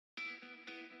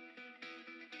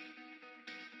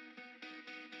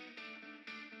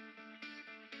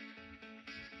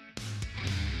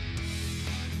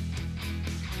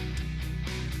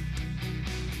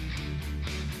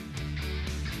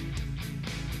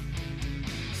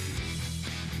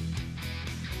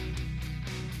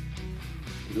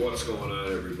What's going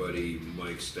on, everybody?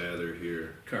 Mike Stather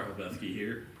here, Carl Bethke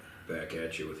here. back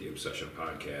at you with the Obsession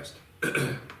Podcast.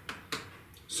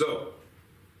 So,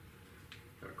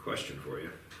 got a question for you.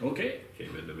 Okay.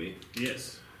 Came into me.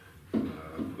 Yes. A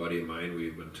buddy of mine,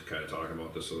 we've been kind of talking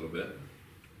about this a little bit.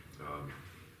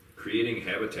 Creating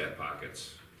habitat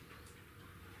pockets,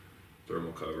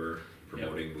 thermal cover,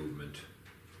 promoting movement.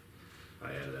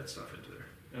 I added that stuff into there.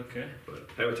 Okay. But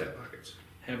habitat pockets.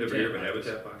 Habitat Ever heard of a pockets.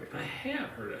 habitat pocket? I have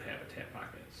heard of habitat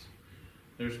pockets.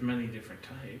 There's many different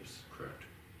types. Correct.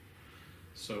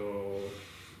 So,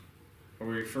 are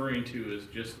we referring to as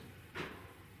just,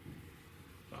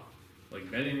 well, like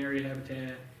bedding area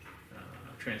habitat,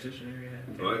 transition area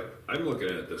habitat? Well, I'm looking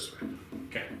at it this way.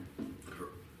 Okay.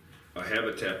 A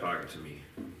habitat pocket to me,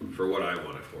 for what I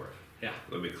want it for. Yeah.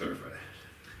 Let me clarify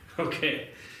that. Okay.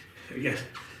 Yeah.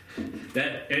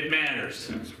 That it matters.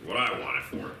 That's what I want it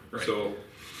for. Right. So,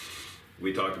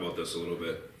 we talked about this a little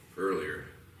bit earlier.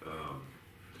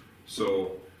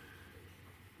 So,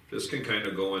 this can kind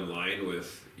of go in line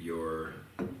with your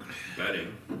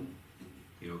bedding,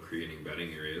 creating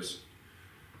bedding areas,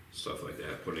 stuff like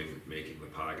that, making the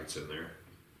pockets in there.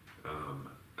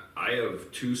 I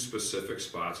have two specific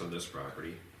spots on this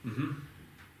property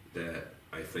that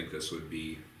I think this would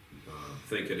be,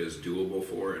 think it is doable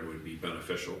for and would be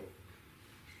beneficial.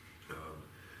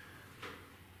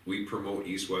 We promote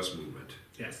east-west movement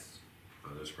Yes.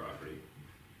 on this property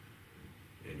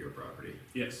and your property.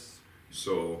 Yes.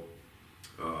 So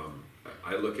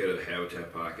I look at a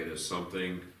habitat pocket as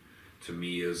something, to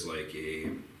me, is like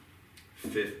a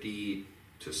 50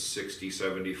 to 60,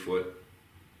 70 foot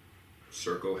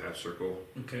circle, half circle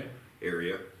Okay.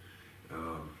 area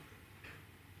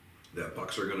that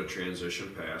bucks are going to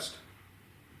transition past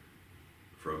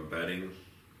from bedding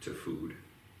to food.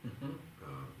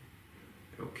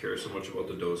 I don't care so much about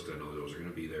the does because I know those are going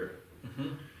to be there.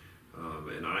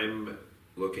 And I'm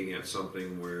looking at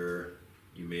something where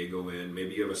you may go in,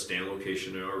 maybe you have a stand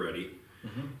location there already,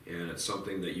 and it's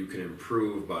something that you can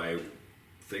improve by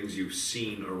things you've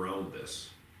seen around this.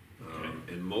 Okay.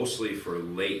 And mostly for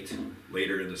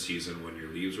later in the season when your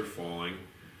leaves are falling,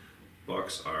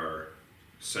 bucks are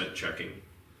scent checking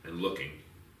and looking.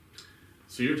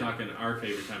 So you're talking our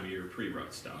favorite time of year,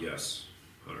 pre-rut stuff. Yes,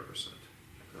 100%.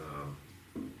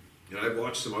 And I've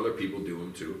watched some other people do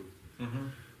them too.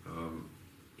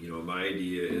 My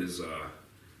idea is a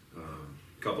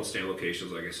couple stand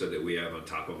locations, like I said, that we have on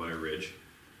top of my ridge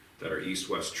that are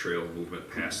east-west trail movement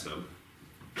past them.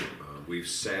 We've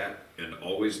sat and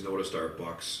always noticed our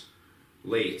bucks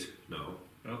late now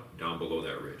down below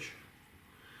that ridge.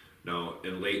 Now,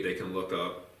 in late, they can look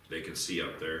up, they can see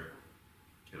up there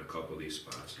in a couple of these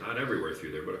spots. Not everywhere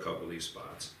through there, but a couple of these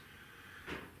spots.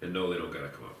 And no, they don't got to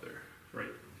come up there.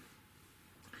 Right.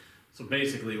 So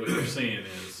basically what you're saying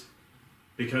is,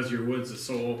 because your woods is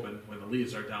so open, when the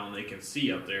leaves are down, they can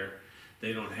see up there.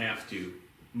 They don't have to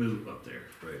move up there.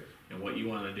 Right. And what you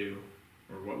want to do,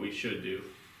 or what we should do,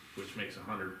 which makes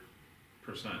 100%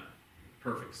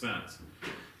 perfect sense,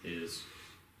 is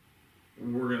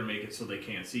we're going to make it so they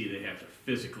can't see. They have to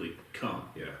physically come.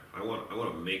 Yeah, I want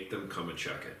to make them come and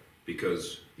check it,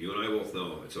 because you and I both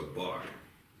know it's a buck,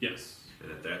 Yes.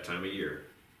 and at that time of year,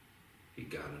 he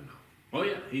gotta know. Oh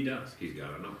yeah, he does. He's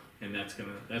gotta know. And that's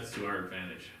to our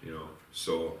advantage.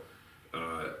 So,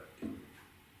 and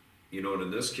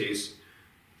in this case,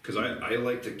 because I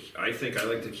think I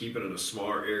like to keep it in a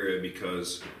smaller area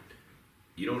because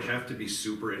you don't have to be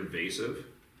super invasive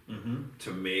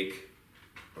to make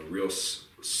a real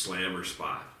slammer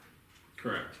spot.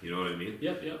 Correct. You know what I mean?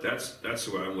 Yep. That's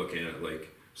what I'm looking at.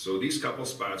 So these couple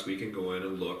spots we can go in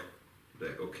and look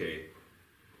that, okay,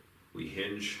 we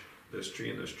hinge this tree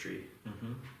and this tree.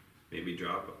 Maybe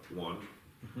drop one.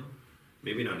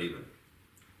 Maybe not even.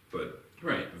 But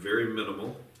right. Very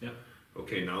minimal. Yep.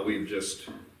 Okay, now we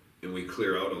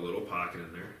clear out a little pocket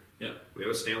in there. Yep. We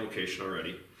have a stand location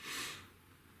already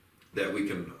that we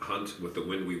can hunt with the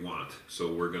wind we want.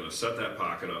 So we're going to set that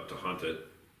pocket up to hunt it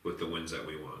with the winds that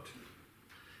we want.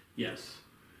 Yes.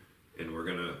 And we're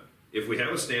going to, if we have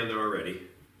a stand there already,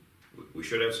 we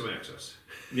should have some access.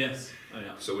 Yes. Oh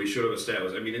yeah. So we should have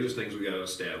established, there's things we got to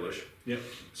establish. Yep.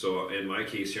 So in my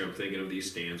case here, I'm thinking of these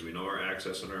stands. We know our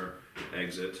access and our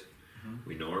exit.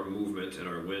 We know our movement and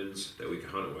our winds that we can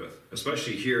hunt it with.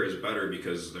 Especially here is better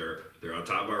because they're on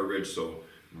top of our ridge. So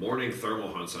morning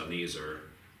thermal hunts on these are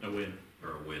a win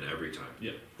every time.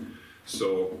 Yep.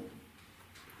 So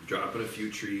dropping a few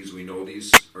trees, we know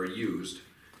these are used.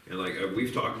 And like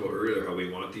we've talked about earlier, how we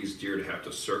want these deer to have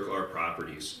to circle our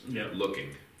properties looking.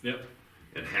 Yep.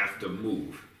 And have to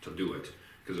move to do it.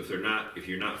 Because if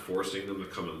you're not forcing them to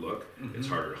come and look, it's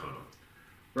harder to hunt them.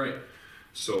 Right.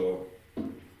 So,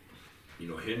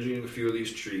 hinging a few of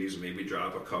these trees, maybe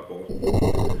drop a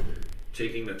couple,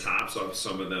 taking the tops off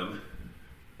some of them.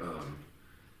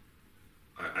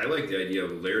 I like the idea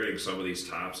of layering some of these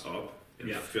tops up and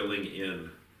Yeah. filling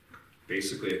in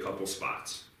basically a couple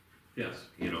spots. Yes.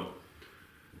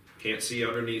 Can't see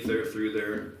underneath there, through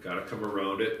there, gotta come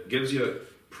around it.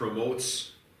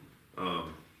 Promotes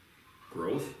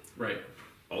growth Right.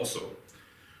 also.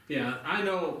 Yeah, I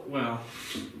know. Well,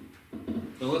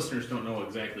 the listeners don't know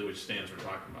exactly which stands we're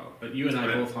talking about, but you and I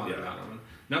Right, both hunted yeah. on them.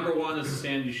 Number one is the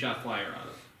stand you shot flyer out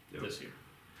of Yep. this year,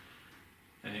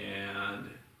 and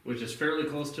which is fairly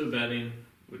close to a bedding,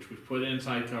 which we've put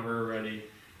inside cover already,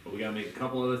 but we got to make a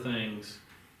couple other things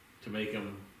to make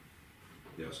them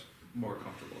Yes. more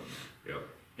comfortable in there. Yep.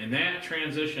 And that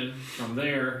transition from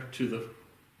there to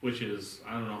which is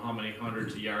I don't know how many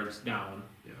hundreds of yards down,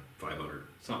 Yeah. 500.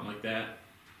 something like that,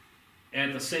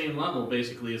 at the same level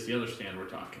basically as the other stand we're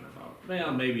talking about.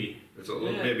 Well, maybe It's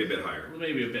maybe a bit higher.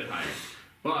 maybe a bit higher,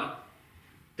 but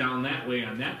down that way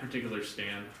on that particular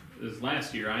stand is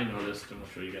last year I noticed, and we'll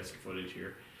show you guys some footage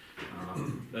here,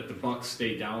 that the bucks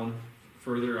stay down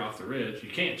further off the ridge. You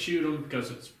can't shoot them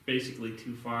because it's basically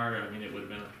too far. I mean, it would have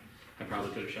been I probably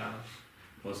could have shot them.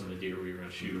 It wasn't a deer we were going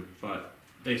to shoot, but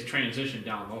they transitioned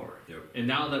down lower. Yep. And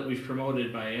now that we've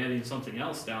promoted by adding something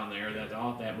else down there, that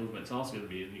all that movement's also going to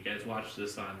be, and you guys watch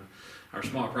this on our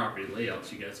small property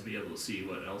layouts, you guys will be able to see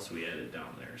what else we added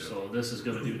down there. Yep. So this is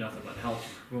going to do nothing but help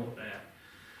promote that.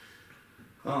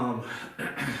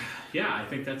 Yeah, I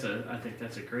think that's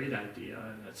a great idea,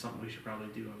 and that's something we should probably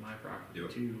do on my property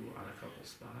Yep. too, on a couple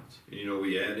spots.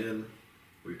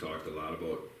 We've talked a lot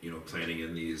about, planting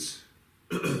in these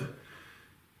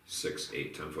 6,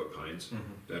 8, 10-foot pines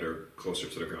that are closer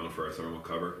to the ground for our thermal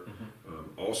cover.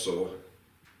 Also,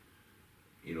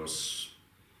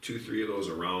 2, 3 of those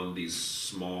around these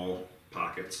small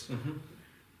pockets,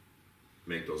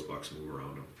 make those bucks move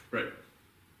around them. Right.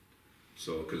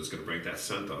 So, because it's going to bring that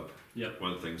scent up. Yep.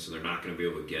 One thing, so they're not going to be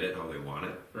able to get it how they want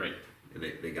it, Right. and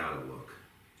they got to look.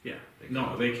 Yeah. They No,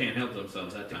 can't- they can't help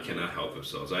themselves that They time. cannot help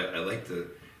themselves. I like to,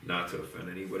 not to offend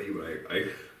anybody, but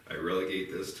I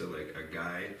relegate this to like a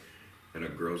guy and a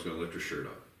girl's going to lift her shirt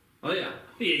up. Oh yeah.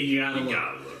 You gotta You look.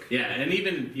 gotta look. Yeah, and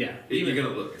even You're gonna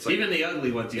look. It's like, even the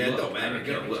ugly ones you yeah, it look. don't matter. I You're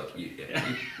care gonna what look. You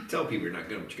tell people you're not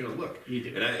gonna, but you're gonna look. You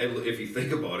do. And if you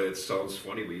think about it, it sounds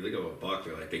funny, but you think of a buck,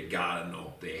 they're like, they gotta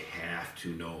know. They have to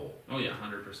know. Oh yeah,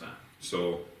 100%.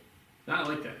 So, I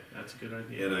like that. That's a good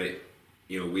idea.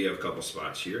 and we have a couple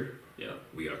spots here. Yeah.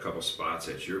 We got a couple spots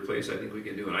at your place I think we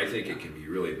can do, and I think it can be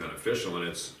really beneficial. And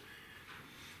it's,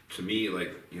 to me,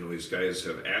 like, these guys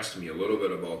have asked me a little bit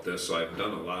about this, so I've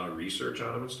done a lot of research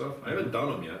on them and stuff. I haven't done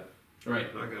them yet. Right.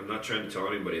 I'm not trying to tell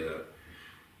anybody that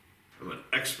I'm an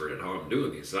expert at how I'm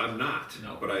doing these. I'm not.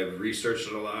 No. But I've researched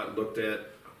it a lot, looked at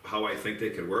how I think they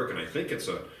could work, and I think it's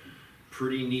a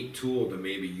pretty neat tool to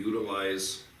maybe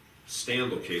utilize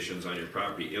stand locations on your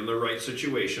property in the right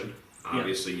situation. Yeah.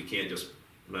 Obviously, you can't just,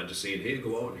 I'm not just saying, hey,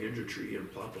 go out and hinge a tree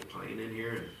and plop a pine in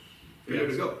here and you're Yeah.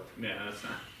 good to go. Yeah, that's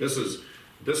not.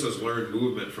 This is learned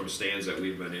movement from stands that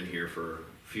we've been in here for a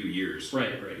few years.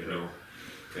 Right.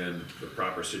 And the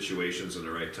proper situations in the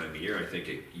right time of year, I think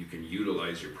you can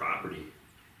utilize your property,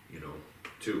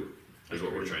 too, is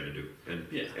what we're trying to do.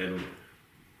 And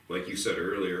like you said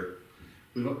earlier,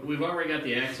 We've already got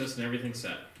the access and everything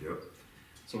set, yep,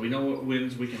 so we know what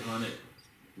winds we can hunt it.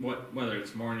 Whether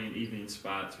it's morning, evening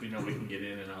spots, we know we can get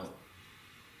in and out.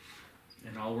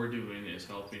 And all we're doing is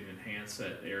helping enhance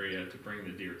that area to bring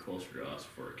the deer closer to us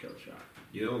for a kill shot.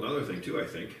 another thing too, I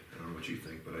think, I don't know what you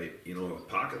think, but a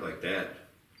pocket like that,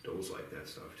 does like that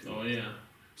stuff too. Oh yeah.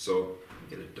 So,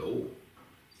 get a doe,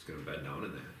 it's gonna bed down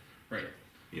in that, Right.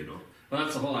 Well,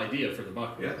 that's the whole idea for the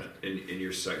buck yeah, movement.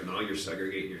 and now you're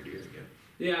segregating your deer again.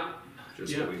 Yeah.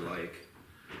 Just Yeah. what we like.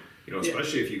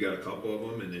 Especially if you got a couple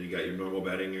of them and then you got your normal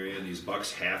bedding area, and these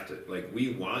bucks have to,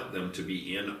 we want them to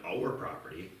be in our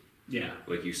property, Yeah.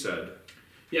 like you said.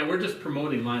 Yeah, we're just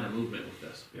promoting line of movement with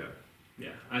this. Yeah.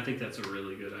 Yeah, I think that's a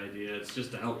really good idea. It's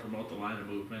just to help promote the line of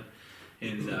movement.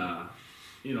 And,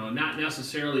 not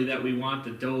necessarily that we want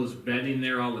the does bedding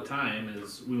there all the time,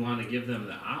 is we want to give them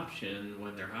the option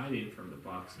when they're hiding from the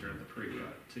bucks during the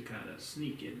pre-rut to kind of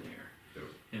sneak in there. Yep.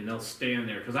 And they'll stand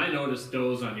there. Because I noticed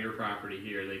does on your property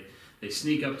here, they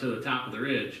sneak up to the top of the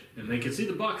ridge, and they can see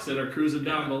the bucks that are cruising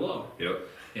down below. Yep.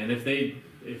 And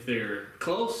if they're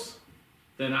close,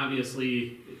 then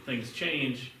obviously things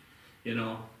change,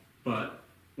 but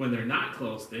when they're not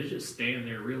close, they just stand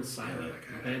there real silent,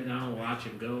 head down, watch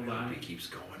him go by. He keeps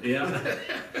going. Yeah,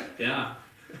 yeah.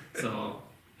 So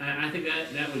I think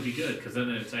that would be good, because then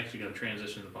it's actually going to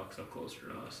transition the bucks up closer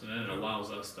to us, and then it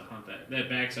allows us to hunt that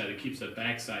backside. It keeps that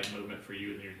backside movement for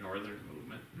you and your northern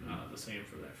movement the same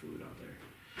for that food out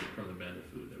there, from the bed of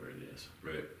food where it is.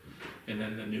 Right. And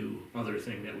then the new other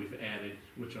thing that we've added,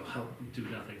 which will help do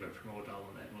nothing but promote all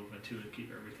of that movement too, and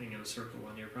keep everything in a circle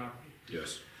on your property.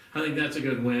 Yes. I think that's a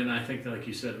good win. I think that, like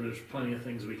you said, there's plenty of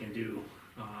things we can do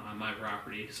on my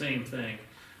property. Same thing.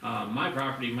 My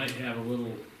property might have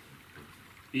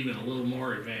even a little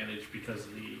more advantage because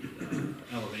of the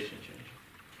elevation change.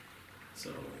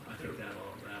 So I think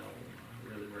that'll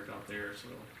really work out there. So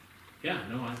yeah,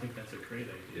 no, I think that's a great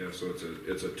idea. Yeah, so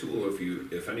it's a tool.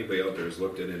 If anybody out there has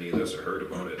looked at any of this or heard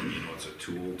about it, it's a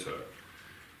tool to,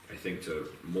 I think,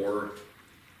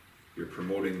 you're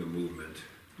promoting the movement.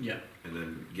 Yeah. And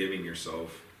then giving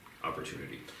yourself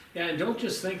opportunity. Yeah, and don't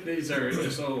just think these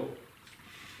are so.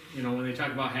 When they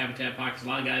talk about habitat pockets, a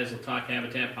lot of guys will talk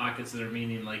habitat pockets that are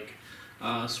meaning like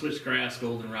switchgrass,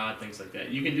 goldenrod, things like that.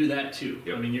 You can do that too.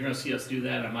 Yep. I mean, you're going to see us do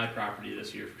that on my property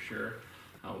this year for sure.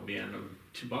 We'll be on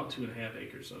about 2.5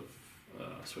 acres of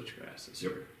switchgrass this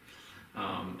year.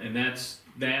 And that's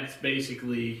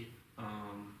basically,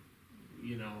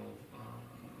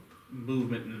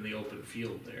 movement in the open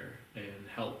field there, and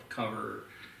help cover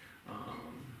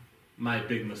my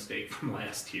big mistake from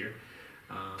last year.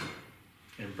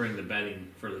 And bring the bedding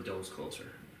for the does closer.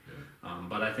 Yeah.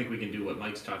 But I think we can do what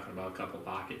Mike's talking about, a couple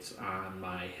pockets on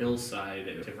my hillside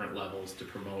at different levels to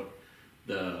promote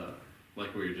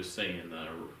like we were just saying,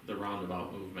 the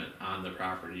roundabout movement on the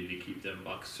property to keep them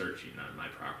bucks searching on my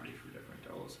property for different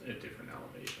does at different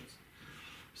elevations.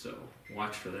 So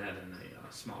watch for that in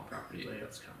the small property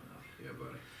layouts coming up. Yeah,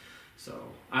 buddy.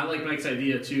 So I like Mike's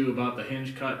idea too about the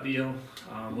hinge cut deal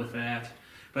with that.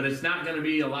 But it's not going to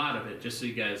be a lot of it, just so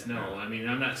you guys know. I mean,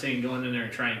 I'm not saying going in there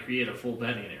and try and create a full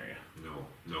bedding area.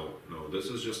 No. This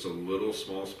is just a little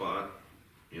small spot,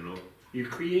 You're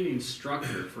creating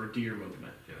structure for deer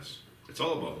movement. Yes. It's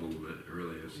all about movement. It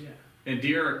really is. Yeah. And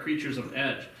deer are creatures of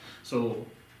edge. So,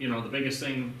 the biggest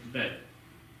thing that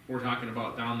we're talking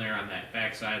about down there on that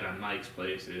backside on Mike's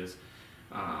place is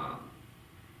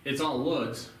it's all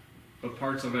woods, but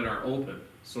parts of it are open.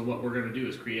 So what we're going to do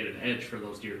is create an edge for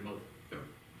those deer to move.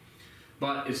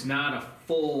 But it's not a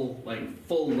full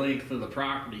length of the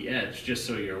property edge, just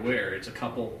so you're aware. It's a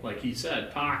couple, like he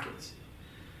said, pockets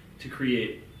to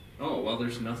create,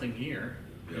 there's nothing here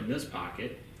in this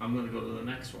pocket. I'm going to go to the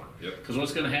next one. Because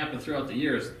what's going to happen throughout the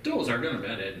year is does are going to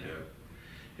bed in there.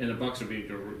 And the bucks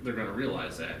they're going to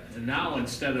realize that. And now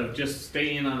instead of just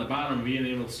staying on the bottom and being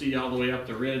able to see all the way up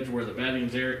the ridge where the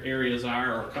bedding areas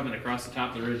are, or coming across the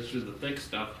top of the ridge through the thick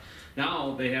stuff,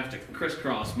 now they have to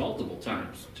crisscross multiple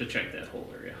times to check that whole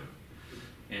area.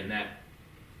 And that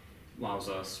allows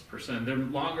us the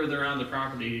longer they're on the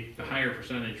property, the higher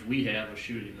percentage we have of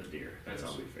shooting the deer. That's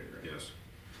how we figure it. Yes.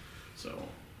 So,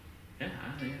 yeah,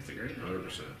 I think that's a great idea.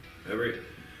 100%.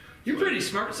 You're pretty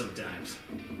smart sometimes.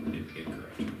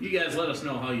 Incorrect. You guys let us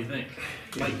know how you think.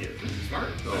 Like it. Smart.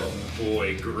 Oh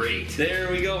boy, great.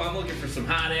 There we go. I'm looking for some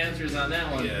hot answers on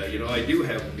that one. Yeah, I do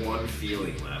have one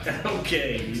feeling left.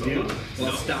 Okay, you do?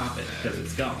 Well, stop it, because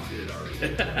it's gone. It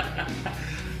already.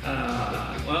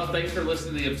 Well, thanks for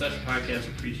listening to the Obsession Podcast.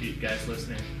 Appreciate you guys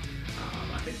listening.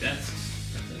 I think that's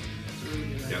a really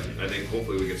good idea. Yeah, I think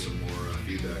hopefully we get some more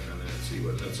feedback on that and see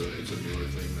what it's a newer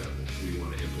thing that we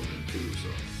want to implement too. So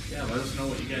yeah, let us know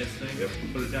what you guys think.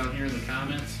 Put it down here in the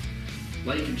comments.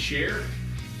 Like and share.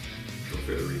 Go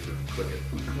for the Reaper. Click it.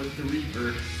 Click the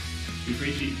Reaper. We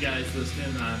appreciate you guys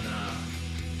listening on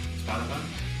Spotify,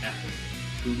 Apple,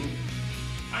 Google,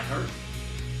 iHeart,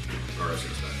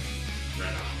 RSS.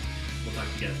 right on. We'll talk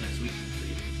to you guys next week.